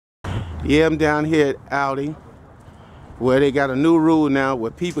Yeah, I'm down here at Aldi, where they got a new rule now where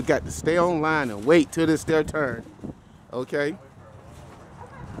people got to stay online and wait till it's their turn. Okay?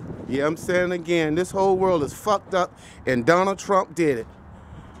 Yeah, I'm saying again, this whole world is fucked up and Donald Trump did it.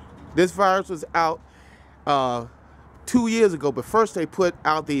 This virus was out 2 years ago, but first they put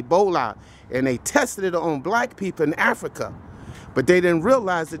out the Ebola and they tested it on black people in Africa. But they didn't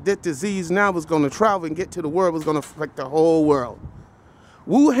realize that this disease now was going to travel and get to the world, was going to affect the whole world.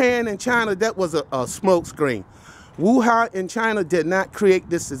 Wuhan in China, that was a smoke screen. Wuhan in China did not create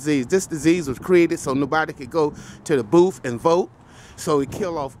this disease. This disease was created so nobody could go to the booth and vote, so it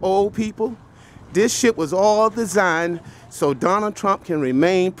killed off old people. This shit was all designed so Donald Trump can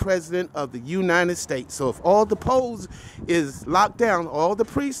remain president of the United States. So if all the polls is locked down, all the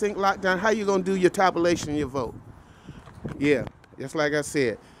precinct locked down, how you gonna do your tabulation of your vote? Yeah, just like I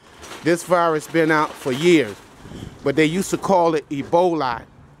said, this virus been out for years, but they used to call it Ebola,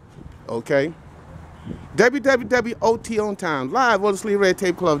 okay? Otis on time, live Otis Red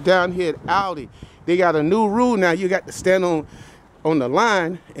Tape Club down here at Aldi. They got a new rule now. You got to stand on the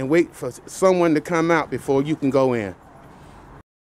line and wait for someone to come out before you can go in.